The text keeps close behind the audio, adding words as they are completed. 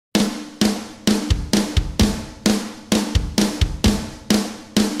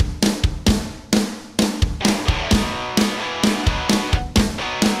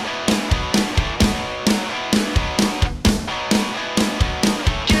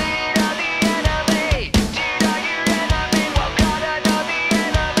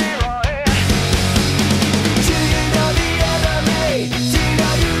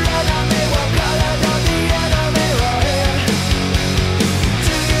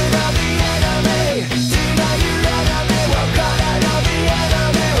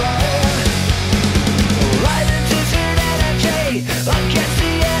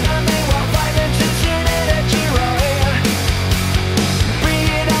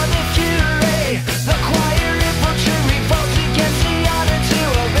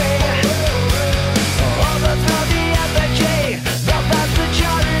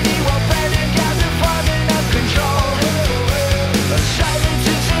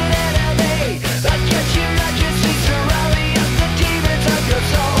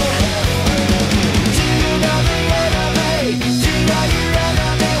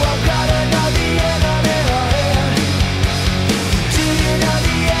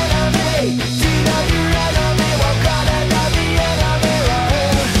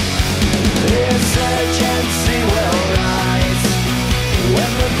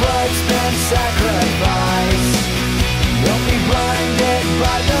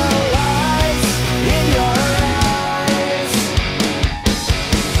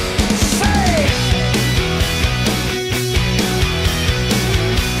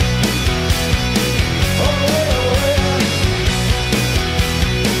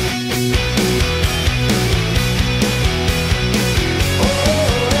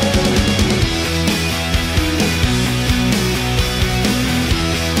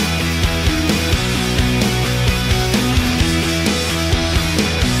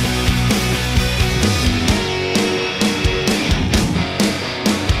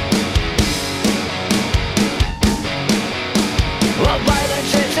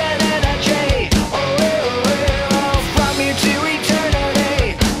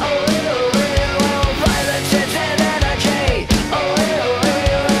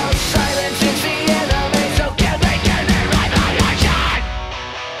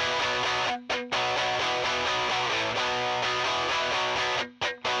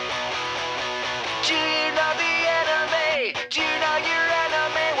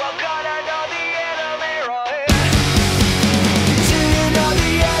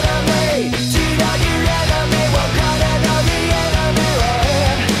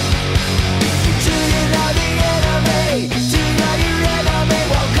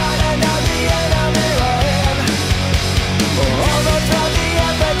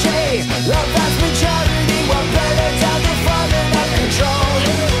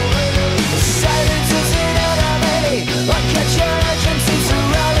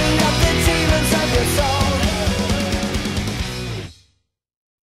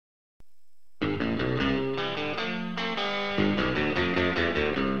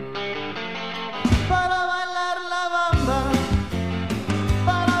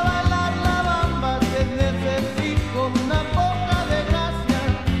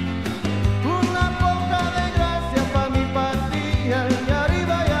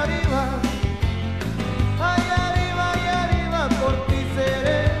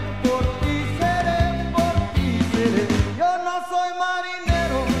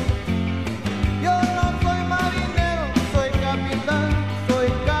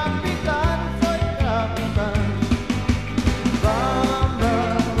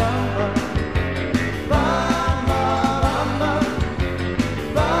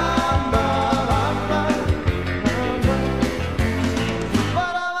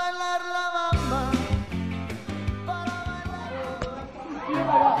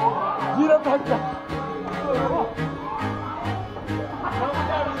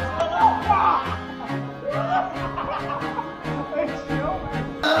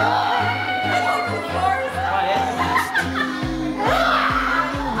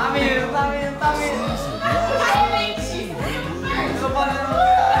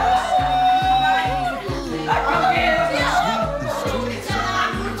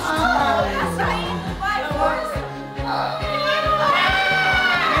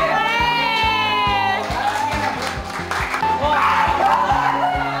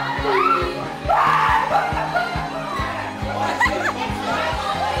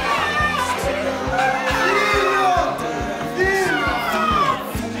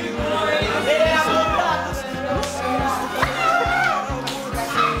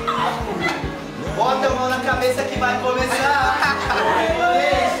Bota a mão na cabeça que vai começar.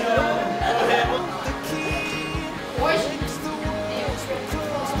 Hoje,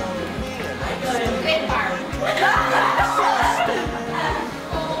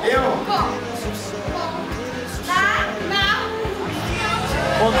 Eu?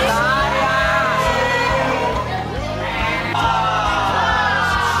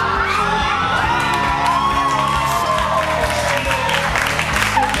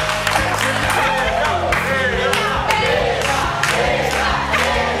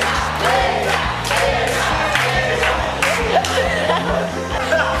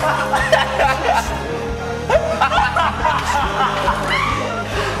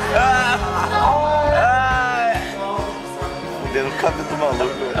 Deu no cabelo do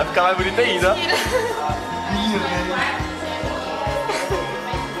maluco. Vai ficar mais bonito ainda.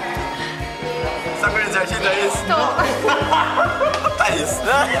 Sabe qual exercício é esse? Tô. Tá isso.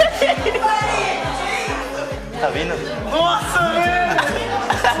 Tá vendo? Nossa, velho!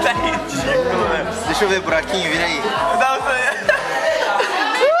 Tá ridículo, velho. Deixa eu ver o buraquinho, vira aí. Não, isso aí.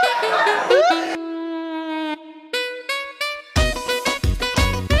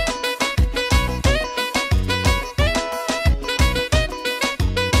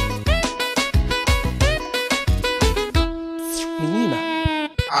 Menina.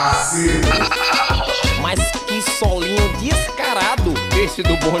 Mas que solinho descarado. Esse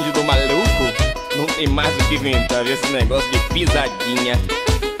do bonde do maluco. Não tem mais o que inventar esse negócio de pisadinha.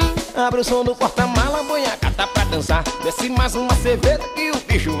 Abre o som do porta-mala, põe a gata pra dançar. Desce mais uma cerveja que o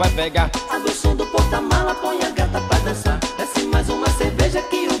bicho vai pegar. Abre o som do porta-mala, põe a gata pra dançar. Desce mais uma cerveja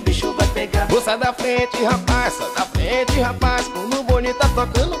que o bicho vai pegar. Vou sai da frente, rapaz, sai da frente, rapaz. Quando o bonde tá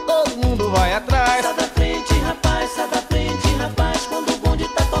tocando, todo mundo vai atrás. Sai da frente, rapaz, sai da frente, rapaz. Quando o bonde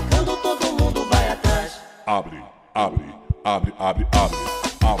tá tocando, todo mundo vai atrás. Abre, abre, abre, abre, abre,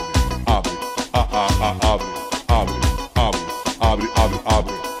 abre, abre, abre, abre, abre, abre,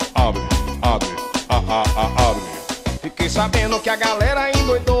 abre, abre, abre, abre. Fiquei sabendo que a galera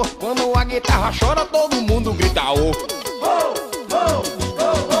endoidou. Quando a guitarra chora, todo mundo grita ô.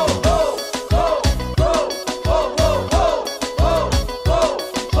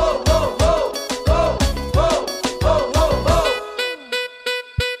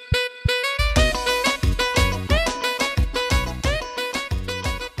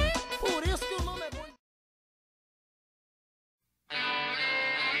 Por isso que o nome é bom.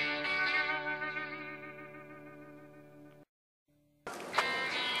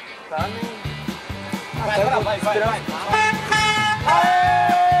 Vai.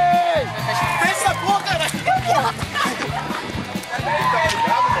 Fecha essa boca, cara!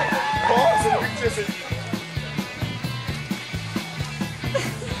 Nossa, não tinha sentido.